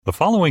The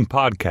following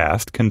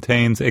podcast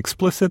contains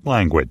explicit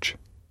language.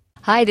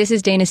 Hi, this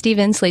is Dana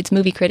Stevens, Slate's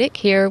movie critic,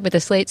 here with a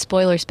Slate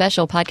spoiler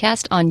special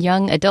podcast on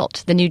Young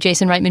Adult, the new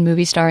Jason Reitman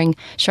movie starring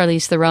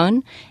Charlize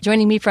Theron.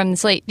 Joining me from the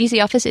Slate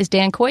DC office is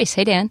Dan Kois.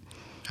 Hey, Dan.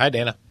 Hi,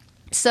 Dana.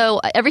 So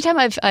every time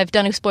I've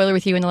done a spoiler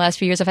with you in the last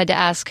few years, I've had to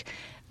ask,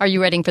 are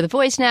you writing for The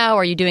Voice now?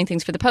 Are you doing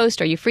things for The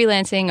Post? Are you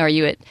freelancing? Are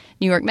you at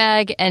New York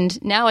Mag?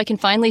 And now I can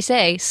finally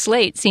say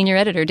Slate senior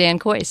editor Dan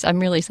Kois. I'm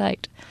really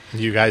psyched.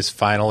 You guys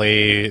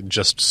finally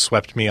just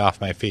swept me off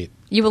my feet.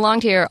 You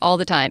belonged here all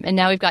the time, and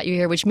now we've got you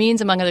here, which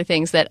means, among other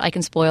things, that I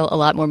can spoil a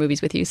lot more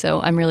movies with you,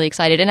 so I'm really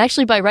excited. And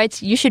actually, by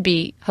rights, you should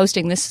be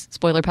hosting this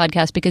spoiler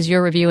podcast because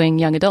you're reviewing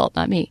Young Adult,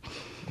 not me.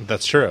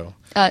 That's true.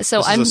 This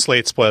is a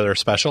Slate spoiler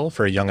special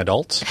for Young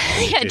Adult.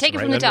 Yeah, take it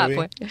from the top.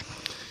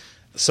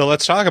 So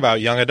let's talk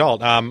about Young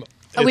Adult.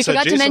 We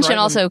forgot to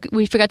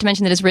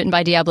mention that it's written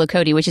by Diablo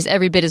Cody, which is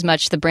every bit as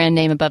much the brand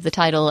name above the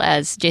title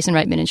as Jason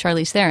Reitman and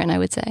Charlize Theron, I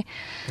would say.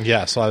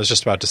 Yeah, so I was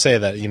just about to say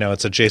that,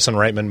 it's a Jason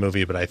Reitman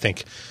movie, but I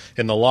think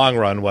in the long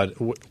run, what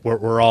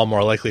we're all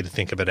more likely to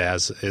think of it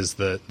as is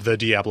the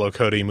Diablo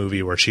Cody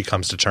movie where she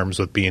comes to terms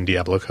with being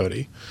Diablo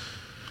Cody.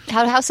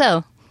 How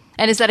so?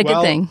 And is that a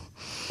good thing?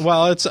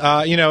 Well,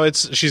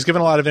 it's she's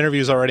given a lot of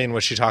interviews already in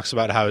which she talks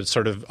about how it's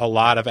sort of a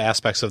lot of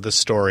aspects of the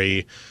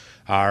story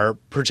are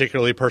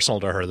particularly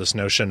personal to her. This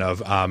notion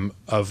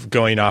of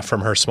going off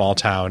from her small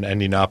town,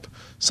 ending up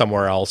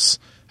somewhere else,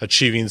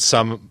 achieving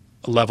some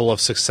level of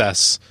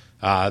success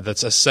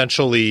that's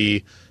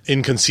essentially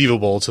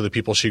inconceivable to the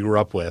people she grew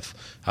up with,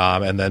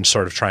 and then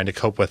sort of trying to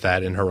cope with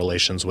that in her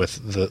relations with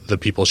the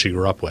people she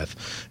grew up with.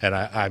 And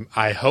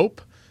I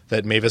hope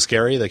that Mavis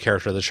Gary, the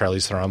character that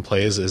Charlize Theron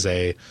plays, is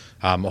a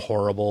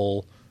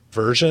horrible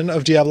version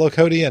of Diablo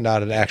Cody and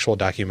not an actual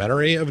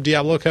documentary of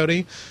Diablo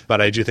Cody. But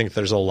I do think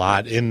there's a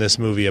lot in this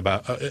movie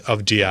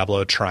of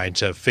Diablo trying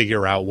to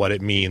figure out what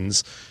it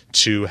means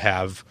to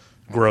have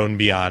grown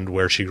beyond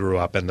where she grew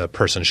up and the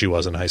person she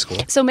was in high school.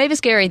 So Mavis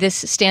Gary, this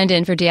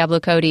stand-in for Diablo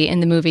Cody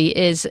in the movie,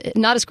 is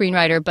not a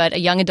screenwriter, but a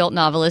young adult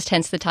novelist,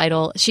 hence the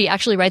title. She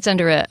actually writes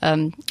under a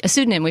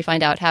pseudonym, we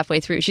find out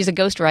halfway through. She's a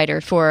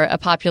ghostwriter for a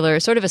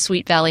popular, sort of a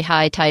Sweet Valley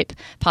High type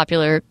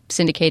popular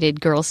syndicated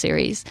girl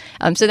series.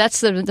 So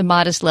that's the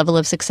modest level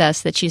of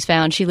success that she's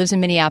found. She lives in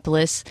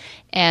Minneapolis,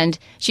 and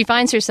she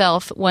finds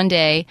herself one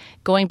day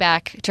going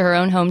back to her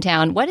own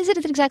hometown. What is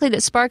it exactly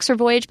that sparks her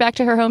voyage back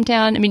to her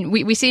hometown? I mean,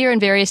 we see her in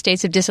various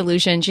states of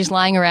disillusion. She's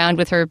lying around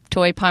with her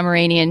toy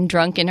Pomeranian,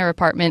 drunk in her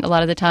apartment a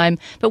lot of the time.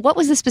 But what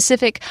was the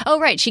specific... Oh,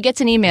 right. She gets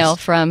an email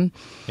from...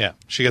 Yeah.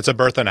 She gets a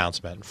birth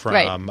announcement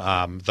from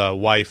the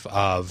wife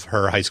of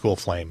her high school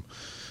flame,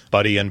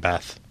 Buddy and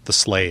Beth, the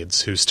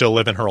Slades, who still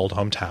live in her old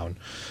hometown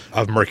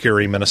of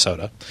Mercury,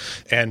 Minnesota.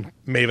 And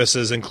Mavis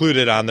is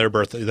included on their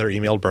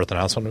emailed birth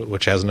announcement,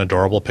 which has an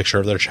adorable picture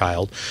of their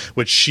child,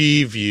 which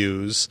she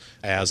views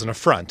as an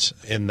affront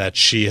in that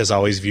she has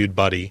always viewed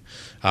Buddy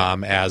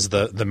as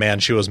the man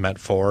she was meant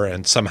for,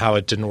 and somehow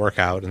it didn't work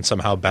out, and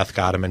somehow Beth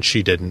got him and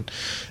she didn't.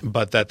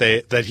 But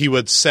that he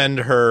would send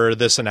her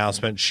this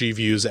announcement she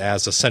views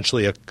as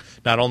essentially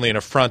not only an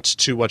affront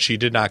to what she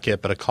did not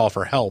get, but a call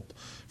for help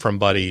from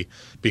Buddy,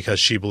 because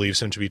she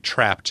believes him to be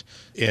trapped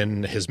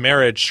in his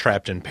marriage,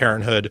 trapped in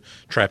parenthood,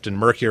 trapped in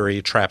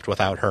Mercury, trapped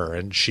without her.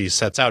 And she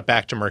sets out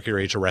back to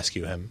Mercury to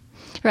rescue him.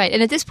 Right.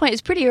 And at this point,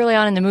 it's pretty early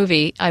on in the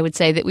movie, I would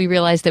say, that we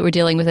realize that we're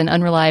dealing with an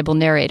unreliable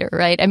narrator,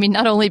 right? I mean,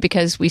 not only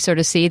because we sort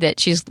of see that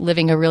she's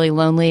living a really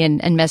lonely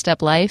and messed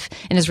up life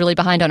and is really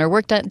behind on her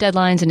work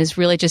deadlines and is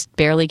really just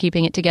barely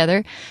keeping it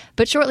together,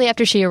 but shortly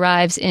after she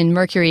arrives in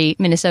Mercury,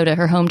 Minnesota,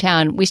 her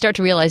hometown, we start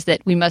to realize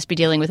that we must be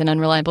dealing with an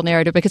unreliable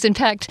narrator because, in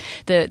fact,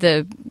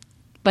 the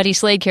Buddy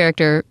Slade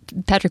character,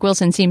 Patrick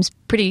Wilson, seems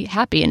pretty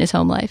happy in his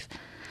home life.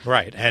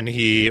 Right. And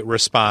he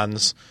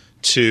responds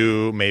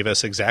to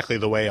Mavis exactly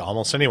the way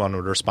almost anyone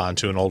would respond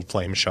to an old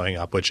flame showing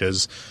up, which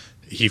is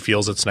he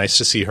feels it's nice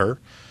to see her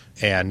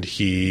and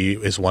he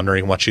is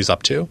wondering what she's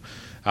up to,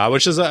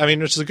 which is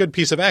a good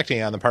piece of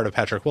acting on the part of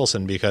Patrick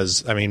Wilson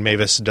because,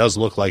 Mavis does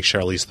look like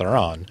Charlize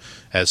Theron.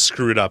 As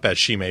screwed up as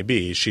she may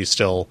be, she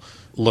still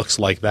looks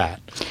like that.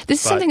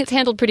 This is something that's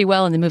handled pretty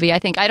well in the movie, I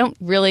think. I don't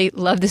really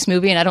love this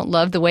movie, and I don't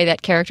love the way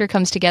that character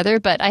comes together,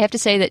 but I have to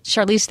say that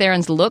Charlize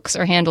Theron's looks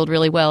are handled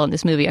really well in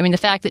this movie. I mean, the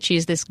fact that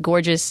she's this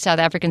gorgeous South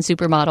African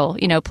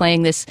supermodel,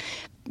 playing this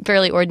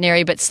fairly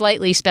ordinary but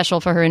slightly special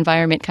for her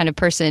environment kind of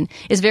person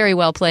is very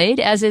well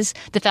played, as is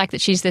the fact that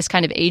she's this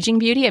kind of aging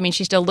beauty. I mean,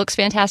 she still looks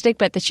fantastic,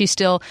 but that she's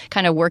still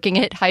kind of working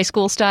it high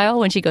school style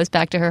when she goes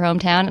back to her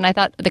hometown. And I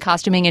thought the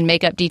costuming and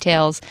makeup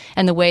details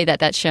and the way that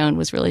that's shown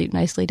was really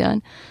nicely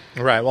done.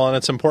 Right. Well, and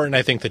it's important,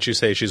 I think, that you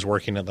say she's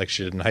working it like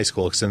she did in high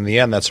school, because in the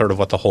end, that's sort of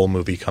what the whole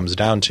movie comes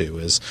down to,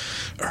 is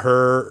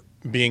her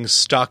being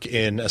stuck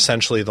in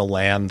essentially the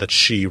land that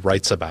she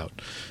writes about,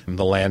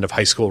 the land of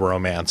high school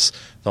romance,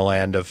 the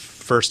land of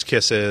first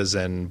kisses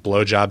and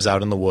blowjobs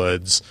out in the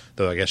woods,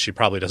 though I guess she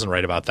probably doesn't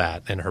write about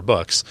that in her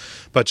books.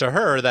 But to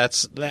her,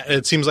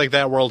 it seems like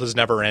that world has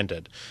never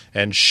ended,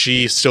 and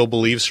she still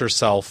believes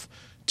herself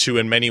to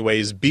in many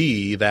ways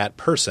be that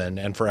person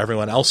and for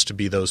everyone else to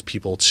be those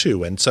people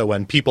too. And so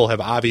when people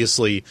have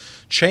obviously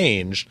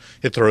changed,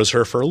 it throws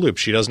her for a loop.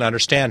 She doesn't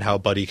understand how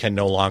Buddy can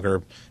no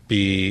longer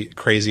be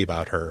crazy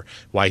about her,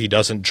 why he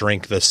doesn't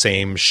drink the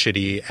same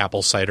shitty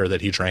apple cider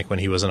that he drank when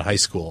he was in high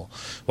school,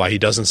 why he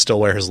doesn't still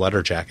wear his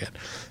leather jacket.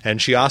 And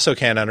she also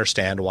can't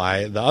understand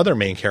why the other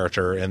main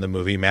character in the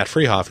movie, Matt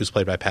Freehoff, who's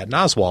played by Patton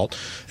Oswalt,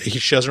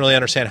 she doesn't really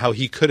understand how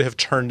he could have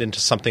turned into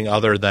something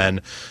other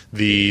than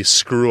the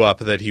screw-up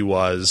that he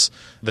was,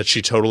 that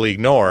she totally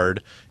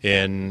ignored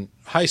in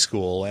high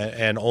school,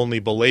 and only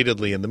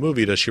belatedly in the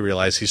movie does she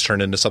realize he's turned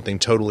into something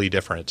totally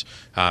different.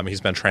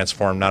 He's been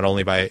transformed not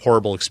only by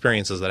horrible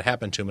experiences that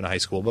happened to him in high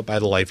school, but by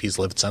the life he's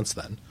lived since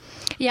then.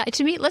 Yeah,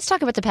 to me, let's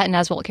talk about the Patton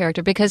Oswalt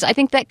character, because I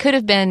think that could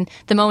have been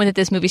the moment that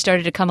this movie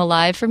started to come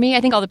alive for me.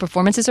 I think all the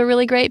performances are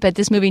really great, but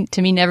this movie,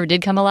 to me, never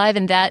did come alive,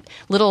 and that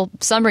little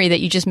summary that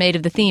you just made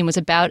of the theme was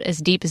about as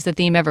deep as the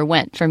theme ever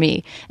went for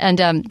me. And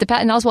the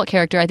Patton Oswalt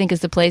character, I think,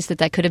 is the place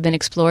that could have been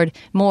explored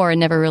more and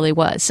never really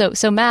was.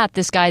 So Matt,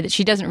 this guy that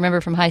she doesn't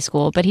remember from high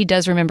school, but he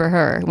does remember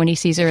her when he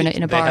sees her in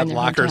a bar. They had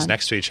lockers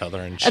next to each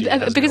other. And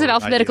because of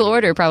alphabetical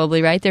order,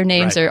 probably, right? Their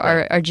names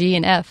are G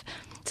and F.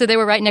 So they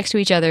were right next to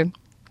each other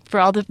for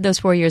all those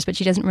 4 years, but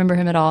she doesn't remember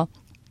him at all.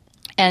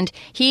 And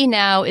he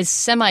now is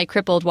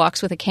semi-crippled,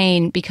 walks with a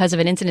cane because of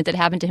an incident that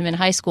happened to him in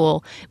high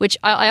school, which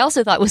I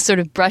also thought was sort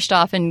of brushed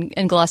off and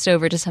glossed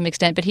over to some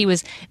extent. But he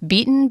was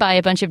beaten by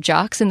a bunch of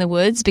jocks in the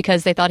woods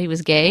because they thought he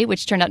was gay,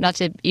 which turned out not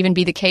to even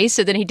be the case.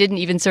 So then he didn't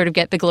even sort of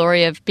get the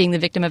glory of being the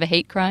victim of a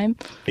hate crime.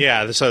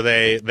 Yeah, so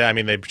they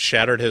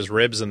shattered his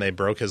ribs and they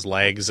broke his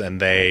legs and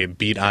they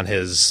beat on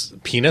his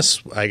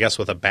penis, I guess,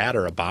 with a bat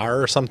or a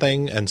bar or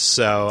something. And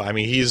so, I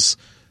mean, he's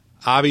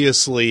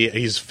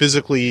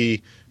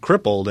physically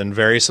crippled in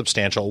very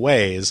substantial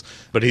ways,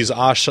 but he's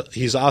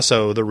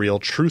also the real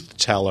truth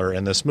teller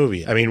in this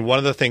movie. I mean, one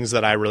of the things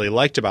that I really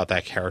liked about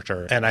that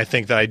character, and I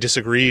think that I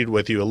disagreed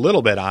with you a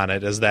little bit on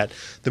it, is that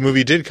the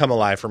movie did come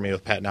alive for me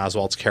with Patton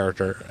Oswalt's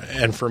character.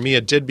 And for me,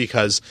 it did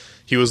because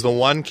he was the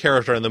one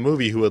character in the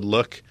movie who would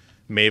look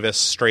Mavis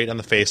straight in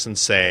the face and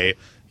say,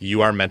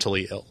 "You are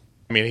mentally ill."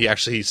 I mean, he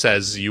actually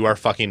says, "You are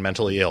fucking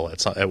mentally ill"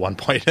 at one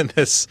point in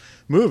this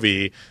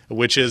movie,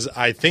 which is,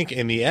 I think,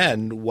 in the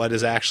end, what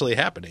is actually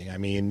happening. I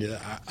mean,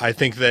 I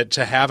think that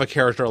to have a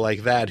character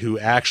like that who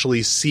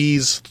actually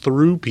sees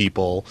through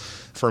people,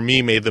 for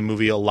me, made the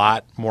movie a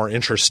lot more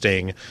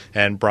interesting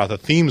and brought the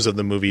themes of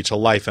the movie to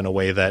life in a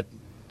way that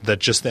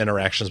just the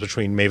interactions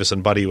between Mavis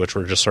and Buddy, which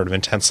were just sort of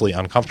intensely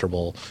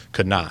uncomfortable,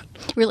 could not.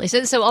 Really?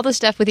 So all the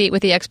stuff with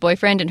the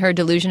ex-boyfriend and her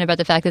delusion about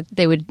the fact that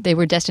they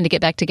were destined to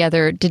get back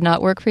together did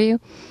not work for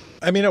you?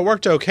 I mean, it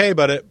worked okay,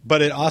 but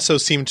it also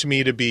seemed to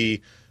me to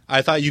be,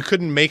 I thought you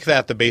couldn't make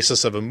that the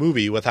basis of a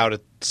movie without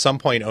at some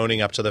point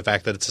owning up to the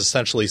fact that it's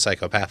essentially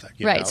psychopathic.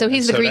 Right. So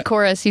he's the Greek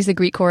chorus. He's the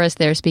Greek chorus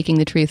there speaking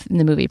the truth in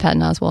the movie.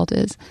 Patton Oswalt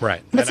is.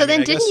 Right. But so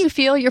then didn't you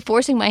feel, you're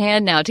forcing my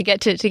hand now to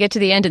get to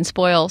the end and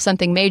spoil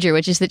something major,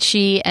 which is that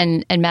she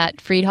and Matt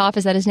Freehoff,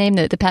 is that his name?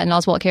 The Patton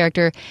Oswalt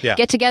character,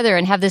 get together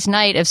and have this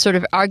night of sort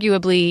of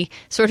arguably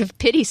sort of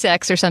pity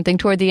sex or something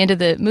toward the end of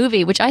the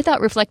movie, which I thought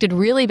reflected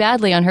really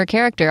badly on her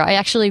character. I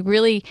actually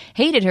really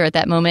hated her at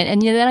that moment.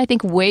 And then I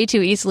think way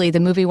too easily the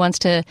movie wants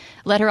to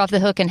let her off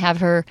the hook and have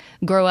her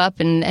grow up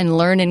and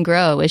learn and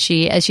grow as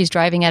she's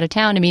driving out of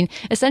town. I mean,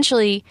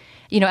 essentially,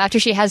 you know, after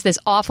she has this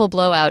awful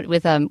blowout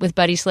with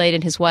Buddy Slade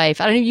and his wife,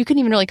 I don't know, you couldn't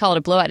even really call it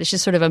a blowout. It's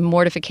just sort of a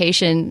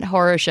mortification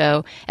horror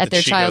show at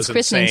their child's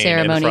christening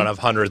ceremony in front of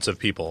hundreds of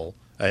people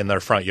in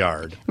their front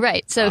yard.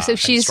 Right. So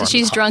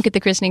she's drunk at the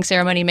christening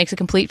ceremony, makes a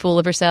complete fool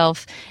of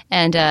herself,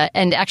 and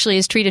actually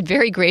is treated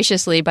very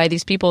graciously by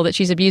these people that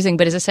she's abusing,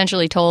 but is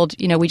essentially told,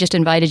 you know, we just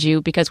invited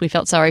you because we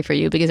felt sorry for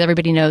you, because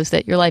everybody knows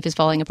that your life is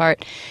falling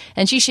apart.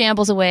 And she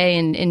shambles away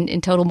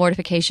in total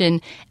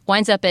mortification,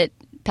 winds up at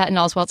Patton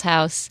Oswalt's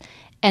house,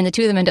 and the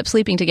two of them end up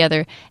sleeping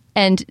together.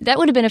 And that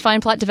would have been a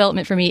fine plot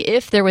development for me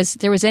if there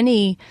was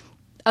any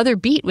other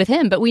beat with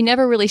him, but we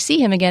never really see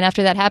him again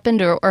after that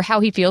happened, or how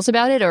he feels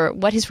about it, or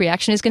what his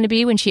reaction is going to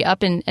be when she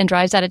up and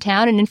drives out of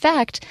town. And in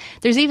fact,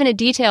 there's even a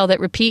detail that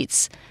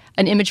repeats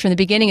an image from the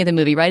beginning of the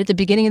movie. Right at the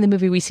beginning of the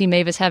movie, we see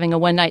Mavis having a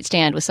one-night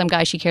stand with some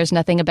guy she cares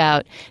nothing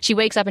about. She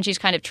wakes up and she's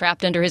kind of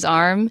trapped under his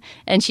arm,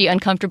 and she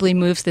uncomfortably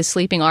moves this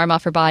sleeping arm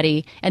off her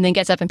body, and then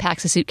gets up and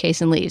packs a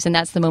suitcase and leaves. And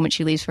that's the moment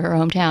she leaves for her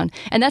hometown.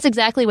 And that's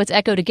exactly what's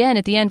echoed again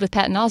at the end with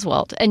Patton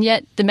Oswalt. And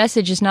yet the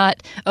message is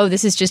not, oh,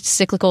 this is just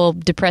cyclical,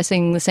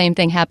 depressing, the same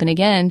thing happen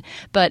again,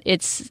 but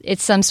it's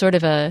some sort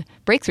of a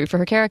breakthrough for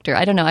her character.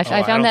 I don't know. I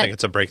don't think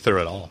it's a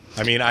breakthrough at all.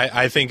 I mean,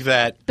 I think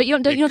that... But you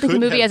don't think the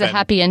movie has a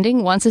happy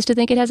ending, wants us to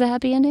think it has a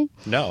happy ending?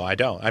 No, I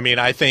don't. I mean,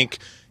 I think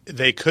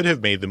they could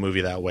have made the movie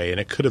that way, and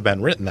it could have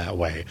been written that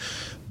way,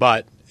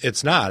 but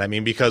it's not. I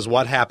mean, because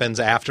what happens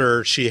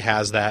after she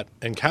has that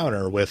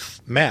encounter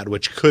with Matt,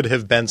 which could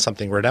have been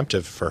something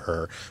redemptive for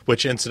her,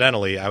 which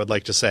incidentally, I would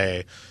like to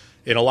say,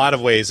 in a lot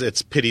of ways,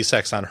 it's pity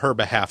sex on her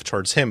behalf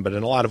towards him, but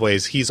in a lot of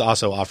ways, he's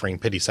also offering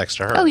pity sex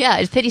to her. Oh, yeah.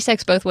 It's pity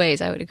sex both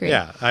ways, I would agree.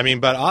 Yeah. I mean,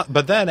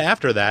 but then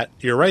after that,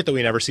 you're right that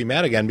we never see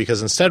Matt again,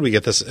 because instead we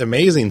get this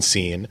amazing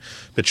scene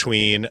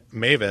between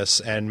Mavis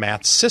and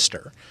Matt's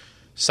sister,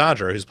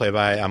 Sandra, who's played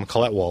by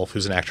Colette Wolfe,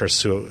 who's an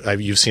actress who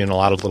you've seen in a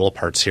lot of little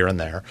parts here and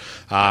there,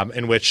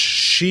 in which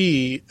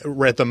she,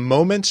 at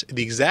the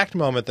exact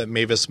moment that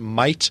Mavis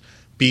might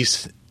be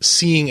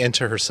seeing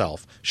into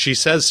herself, she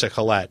says to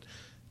Colette,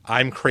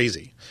 "I'm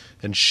crazy."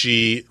 And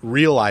she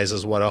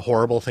realizes what a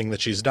horrible thing that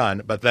she's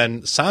done. But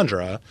then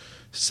Sandra,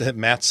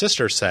 Matt's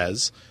sister,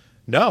 says,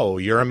 "No,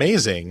 you're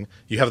amazing.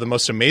 You have the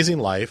most amazing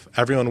life.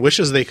 Everyone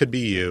wishes they could be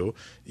you.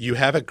 You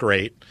have it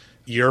great.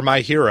 You're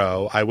my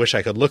hero. I wish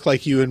I could look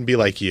like you and be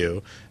like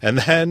you." And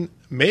then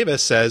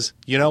Mavis says,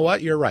 "You know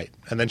what? You're right."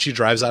 And then she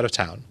drives out of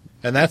town.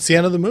 And that's the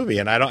end of the movie.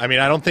 And I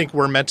don't think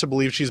we're meant to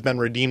believe she's been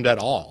redeemed at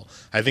all.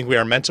 I think we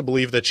are meant to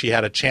believe that she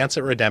had a chance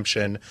at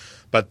redemption,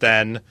 but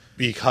then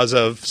because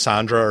of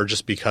Sandra, or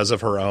just because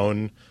of her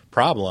own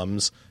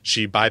problems,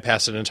 she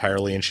bypassed it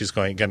entirely, and she's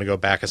going to go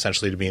back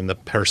essentially to being the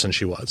person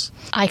she was.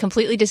 I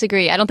completely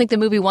disagree. I don't think the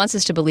movie wants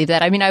us to believe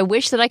that. I mean, I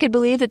wish that I could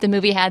believe that the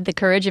movie had the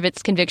courage of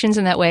its convictions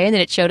in that way, and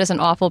that it showed us an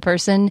awful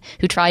person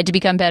who tried to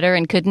become better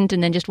and couldn't,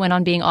 and then just went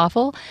on being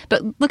awful.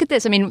 But look at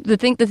this. I mean, the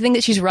thing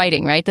that she's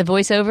writing, right? The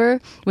voiceover,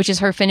 which is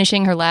her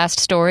finishing her last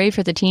story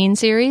for the teen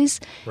series.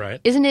 Right.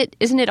 Isn't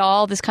it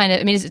all this kind of,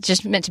 I mean, is it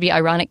just meant to be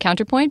ironic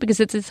counterpoint? Because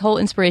it's this whole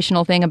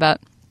inspirational thing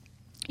about,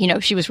 you know,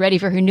 she was ready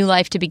for her new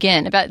life to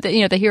begin. About the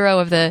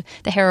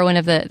heroine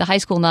of the high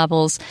school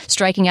novels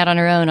striking out on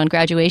her own on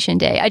graduation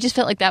day. I just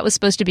felt like that was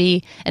supposed to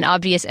be an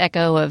obvious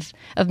echo of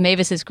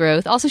Mavis's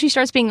growth. Also, she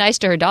starts being nice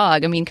to her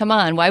dog. I mean, come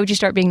on, why would you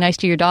start being nice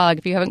to your dog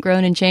if you haven't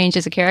grown and changed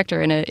as a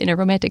character in a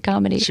romantic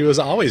comedy? She was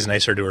always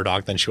nicer to her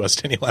dog than she was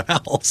to anyone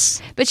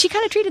else. But she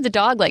kind of treated the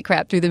dog like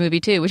crap through the movie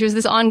too, which was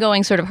this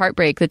ongoing sort of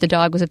heartbreak that the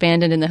dog was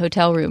abandoned in the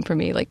hotel room for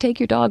me. Like, take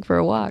your dog for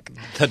a walk.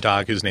 The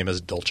dog, whose name is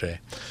Dolce.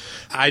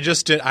 I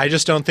just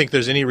don't think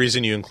there's any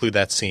reason you include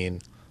that scene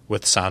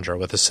with Sandra,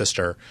 with the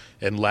sister,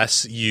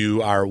 unless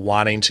you are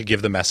wanting to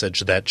give the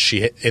message that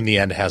she, in the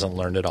end, hasn't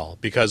learned it all.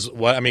 Because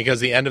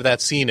the end of that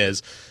scene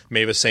is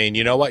Mavis saying,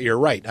 "You know what? You're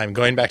right. I'm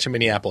going back to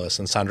Minneapolis."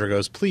 And Sandra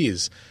goes,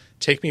 "Please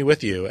take me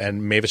with you."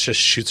 And Mavis just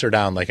shoots her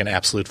down like an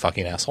absolute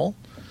fucking asshole.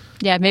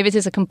 Yeah, Mavis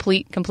is a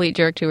complete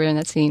jerk to her in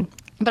that scene.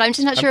 But I'm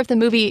just not sure if the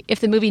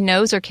movie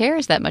knows or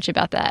cares that much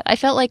about that. I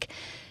felt like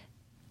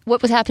what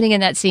was happening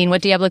in that scene,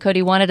 what Diablo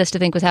Cody wanted us to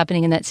think was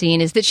happening in that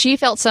scene, is that she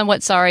felt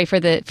somewhat sorry for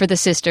the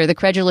sister, the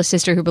credulous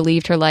sister who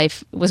believed her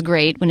life was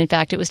great when in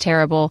fact it was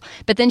terrible.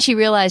 But then she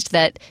realized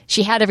that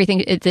she had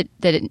everything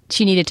that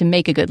she needed to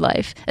make a good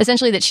life.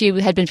 Essentially, that she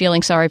had been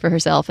feeling sorry for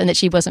herself and that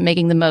she wasn't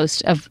making the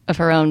most of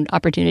her own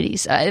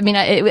opportunities. I mean,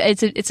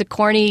 it's a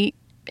corny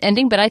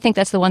ending, but I think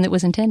that's the one that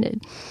was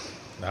intended.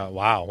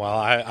 Wow. Well,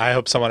 I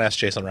hope someone asked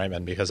Jason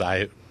Reitman, because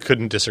I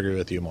couldn't disagree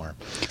with you more.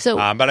 So,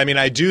 but I mean,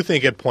 I do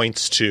think it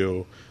points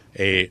to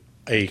a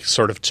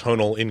sort of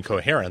tonal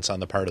incoherence on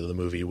the part of the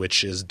movie,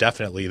 which is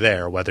definitely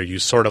there, whether you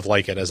sort of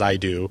like it as I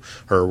do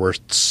or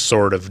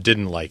sort of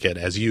didn't like it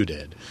as you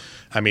did.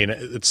 I mean,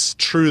 it's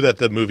true that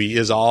the movie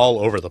is all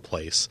over the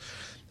place.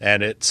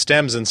 And it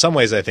stems in some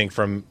ways, I think,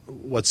 from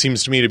what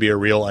seems to me to be a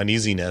real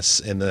uneasiness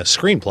in the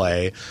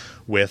screenplay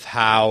with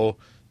how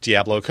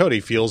Diablo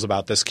Cody feels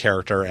about this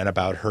character and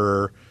about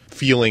her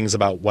feelings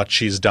about what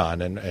she's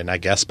done. And I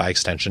guess by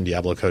extension,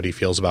 Diablo Cody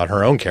feels about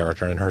her own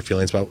character and her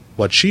feelings about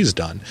what she's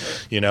done.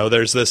 You know,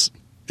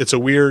 it's a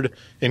weird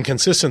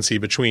inconsistency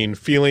between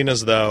feeling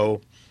as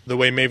though the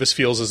way Mavis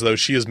feels as though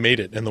she has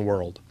made it in the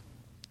world.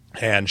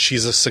 And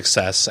she's a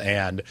success,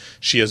 and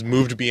she has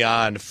moved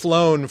beyond,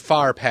 flown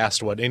far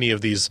past what any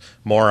of these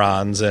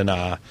morons in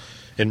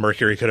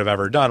Mercury could have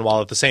ever done,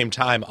 while at the same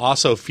time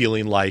also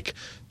feeling like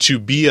to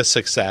be a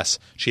success,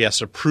 she has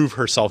to prove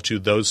herself to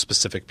those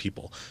specific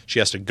people. She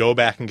has to go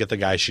back and get the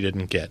guy she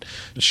didn't get.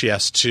 She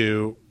has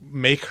to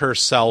make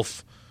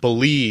herself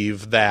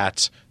believe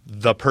that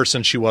the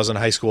person she was in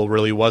high school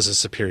really was as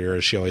superior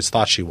as she always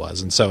thought she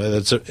was. And so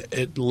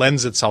it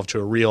lends itself to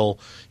a real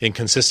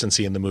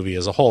inconsistency in the movie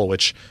as a whole,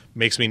 which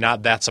makes me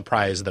not that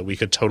surprised that we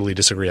could totally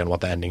disagree on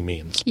what the ending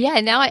means. Yeah,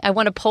 and now I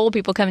want to poll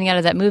people coming out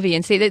of that movie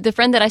and say that the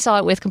friend that I saw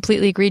it with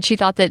completely agreed. She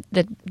thought that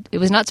it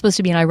was not supposed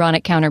to be an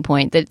ironic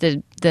counterpoint, that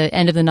the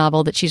end of the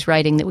novel that she's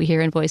writing that we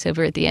hear in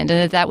voiceover at the end,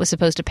 and that was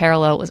supposed to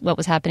parallel what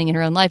was happening in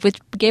her own life, which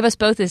gave us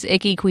both this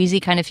icky, queasy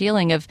kind of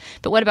feeling of,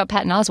 but what about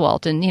Patton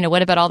Oswalt? And, you know,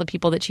 what about all the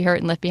people that she hurt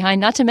and left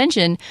behind? Not to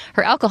mention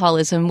her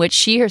alcoholism, which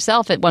she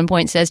herself at one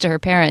point says to her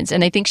parents,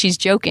 and they think she's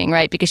joking,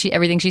 right? Because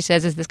everything she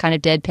says is this kind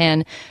of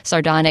deadpan,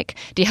 sardonic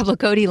Diablo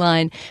Cody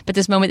line. But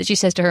this moment that she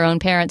says to her own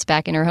parents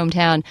back in her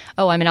hometown,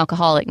 "Oh, I'm an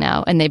alcoholic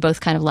now," and they both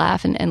kind of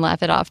laugh and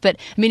laugh it off. But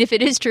I mean, if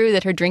it is true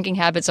that her drinking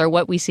habits are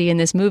what we see in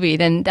this movie,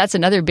 then that's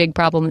another big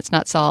problem that's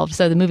not solved.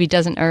 So the movie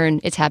doesn't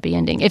earn its happy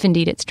ending, if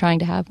indeed it's trying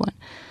to have one.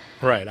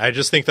 Right. I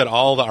just think that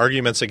all the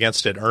arguments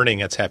against it earning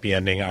its happy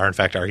ending are, in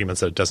fact,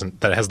 arguments that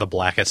it has the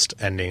blackest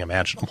ending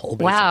imaginable.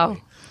 Basically. Wow.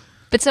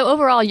 But so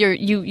overall,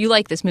 you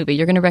like this movie.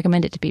 You're going to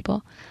recommend it to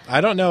people. I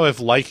don't know if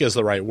like is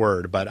the right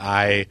word, but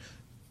I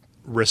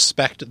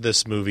respect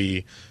this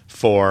movie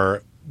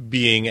for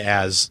being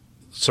as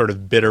sort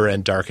of bitter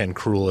and dark and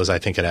cruel as I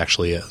think it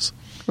actually is.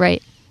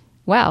 Right.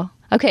 Wow.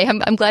 Okay,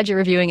 I'm glad you're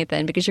reviewing it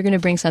then, because you're going to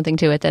bring something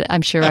to it that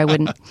I'm sure I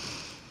wouldn't.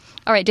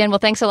 All right, Dan, well,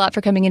 thanks a lot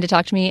for coming in to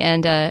talk to me,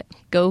 and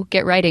go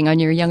get writing on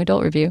your young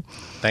adult review.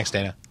 Thanks,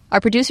 Dana.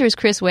 Our producer is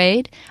Chris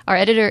Wade. Our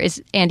editor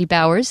is Andy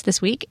Bowers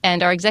this week,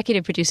 and our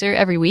executive producer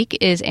every week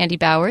is Andy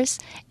Bowers.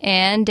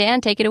 And Dan,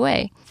 take it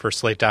away. For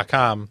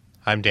Slate.com,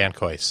 I'm Dan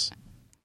Kois.